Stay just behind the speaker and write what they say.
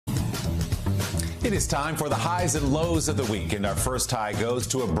It is time for the highs and lows of the week, and our first high goes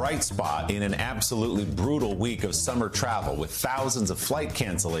to a bright spot in an absolutely brutal week of summer travel with thousands of flight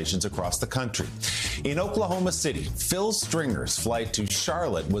cancellations across the country. In Oklahoma City, Phil Stringer's flight to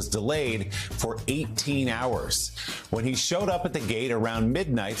Charlotte was delayed for 18 hours. When he showed up at the gate around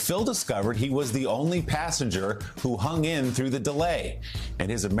midnight, Phil discovered he was the only passenger who hung in through the delay, and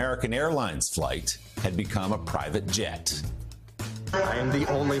his American Airlines flight had become a private jet. I am the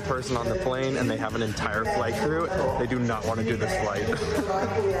only person on the plane, and they have an entire flight through. They do not want to do this flight.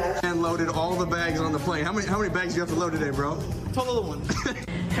 And loaded all the bags on the plane. How many bags do you have to load today, bro? Total of one.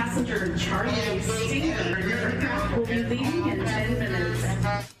 Passenger Charlie Stephen will be leaving in 10 minutes.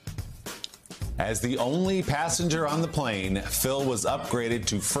 As the only passenger on the plane, Phil was upgraded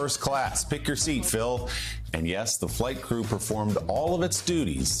to first class. Pick your seat, Phil. And yes, the flight crew performed all of its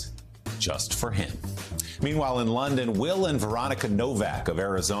duties just for him. Meanwhile, in London, Will and Veronica Novak of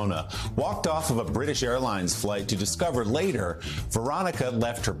Arizona walked off of a British Airlines flight to discover later Veronica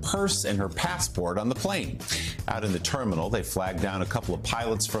left her purse and her passport on the plane. Out in the terminal, they flagged down a couple of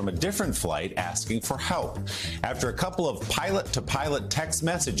pilots from a different flight asking for help. After a couple of pilot-to-pilot text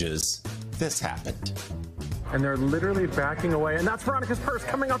messages, this happened. And they're literally backing away, and that's Veronica's purse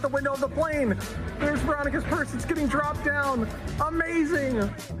coming out the window of the plane. There's Veronica's purse. It's getting dropped down. Amazing.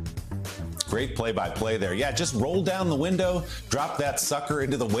 Great play-by-play there. Yeah, just roll down the window, drop that sucker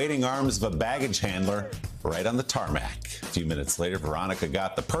into the waiting arms of a baggage handler right on the tarmac. A few minutes later, Veronica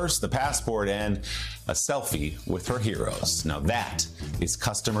got the purse, the passport, and a selfie with her heroes. Now that is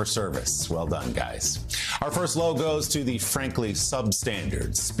customer service. Well done, guys. Our first low goes to the frankly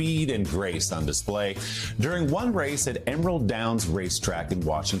substandard speed and grace on display during one race at Emerald Downs Racetrack in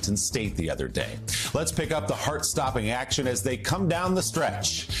Washington State the other day. Let's pick up the heart-stopping action as they come down the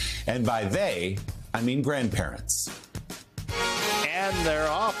stretch. And by they, I mean grandparents. And they're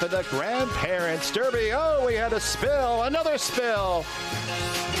off to the Grandparents Derby. Oh, we had a spill, another spill.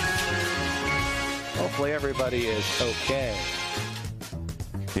 Hopefully everybody is okay.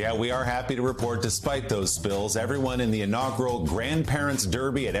 Yeah, we are happy to report, despite those spills, everyone in the inaugural Grandparents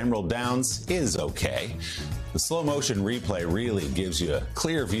Derby at Emerald Downs is okay. The slow motion replay really gives you a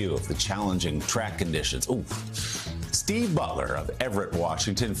clear view of the challenging track conditions. Ooh. Steve Butler of Everett,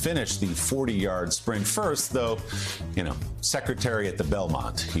 Washington, finished the 40-yard sprint first, though, secretary at the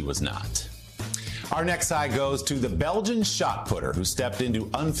Belmont, he was not. Our next high goes to the Belgian shot putter who stepped into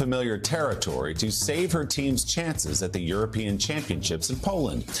unfamiliar territory to save her team's chances at the European Championships in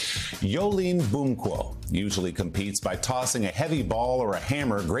Poland. Jolien Boumquo usually competes by tossing a heavy ball or a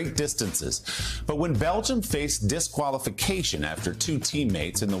hammer great distances. But when Belgium faced disqualification after two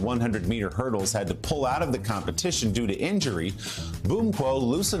teammates in the 100-meter hurdles had to pull out of the competition due to injury, Boumquo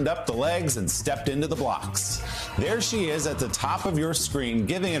loosened up the legs and stepped into the blocks. There she is at the top of your screen,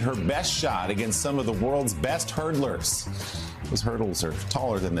 giving it her best shot against some of the world's best hurdlers. Those hurdles are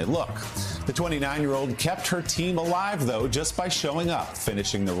taller than they look. The 29-year-old kept her team alive, though, just by showing up,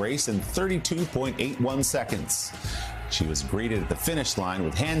 finishing the race in 32.81 seconds. She was greeted at the finish line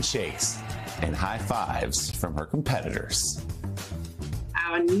with handshakes and high fives from her competitors.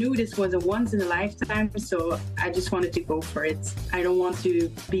 I knew this was a once in a lifetime, so I just wanted to go for it. I don't want to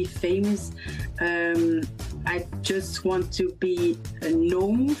be famous. I just want to be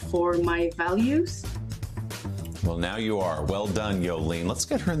known for my values. Well, now you are. Well done, Jolien. Let's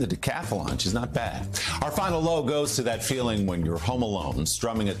get her in the decathlon. She's not bad. Our final low goes to that feeling when you're home alone,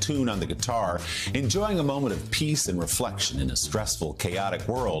 strumming a tune on the guitar, enjoying a moment of peace and reflection in a stressful, chaotic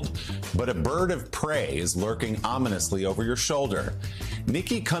world, but a bird of prey is lurking ominously over your shoulder.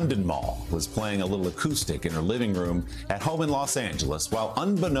 Nikki Kundenmal was playing a little acoustic in her living room at home in Los Angeles, while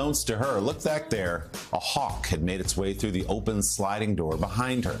unbeknownst to her, look back there, a hawk had made its way through the open sliding door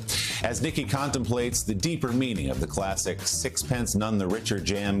behind her. As Nikki contemplates the deeper meaning of the classic Sixpence None the Richer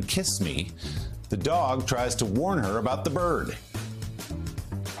jam, Kiss Me, the dog tries to warn her about the bird.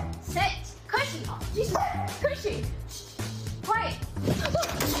 Sit! Cushy! Jesus! Cushy! Quiet!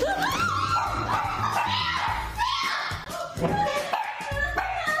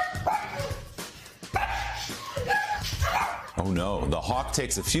 Oh no, the hawk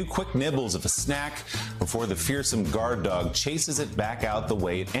takes a few quick nibbles of a snack before the fearsome guard dog chases it back out the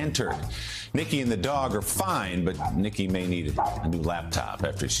way it entered. Nikki and the dog are fine, but Nikki may need a new laptop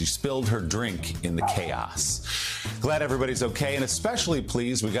after she spilled her drink in the chaos. Glad everybody's okay, and especially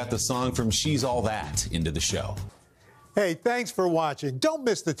pleased we got the song from She's All That into the show. Hey, thanks for watching. Don't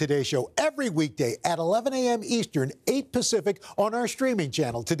miss the Today Show every weekday at 11 a.m. Eastern, 8 Pacific on our streaming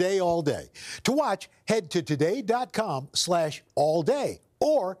channel, Today All Day. To watch, head to today.com/allday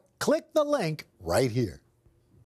or click the link right here.